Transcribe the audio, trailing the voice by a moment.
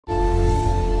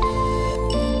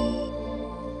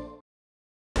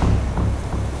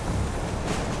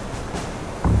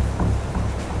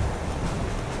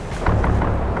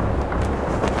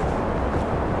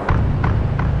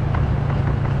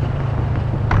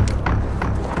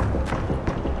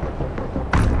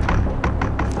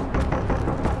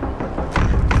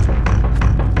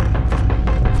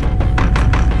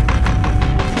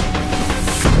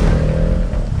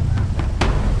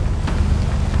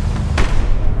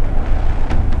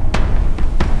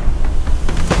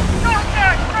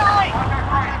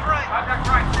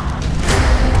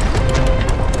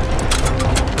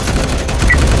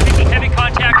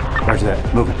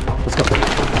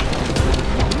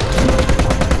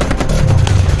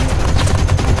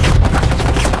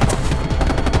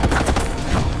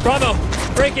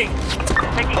Breaking.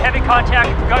 Taking heavy contact,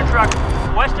 gun truck,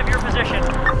 west of your position.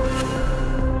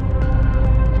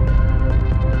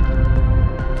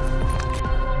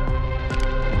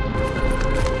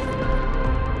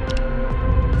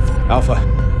 Alpha,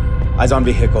 eyes on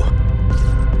vehicle.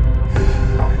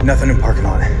 Nothing in parking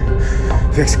lot.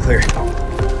 Fix clear.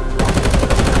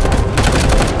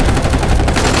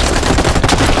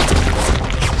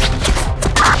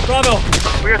 Bravo,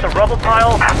 we're at the rubble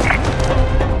pile.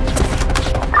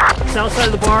 South side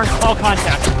of the barn, all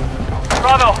contact.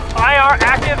 Bravo, IR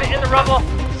active in the rubble,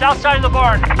 south side of the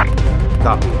barn.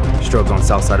 Copy. Strobes on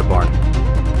south side of barn.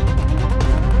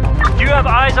 Do you have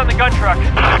eyes on the gun truck?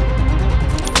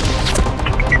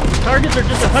 Targets are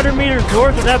just 100 meters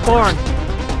north of that barn.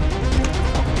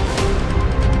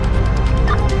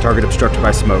 Target obstructed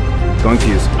by smoke. Going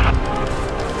fuse.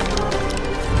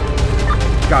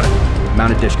 Got it.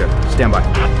 Mounted Dishka. Stand by.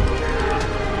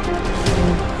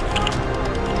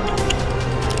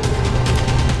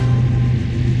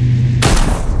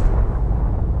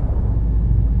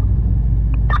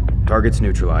 Target's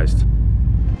neutralized.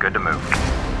 Good to move.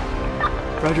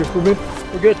 Roger, we're good.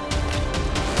 We're good.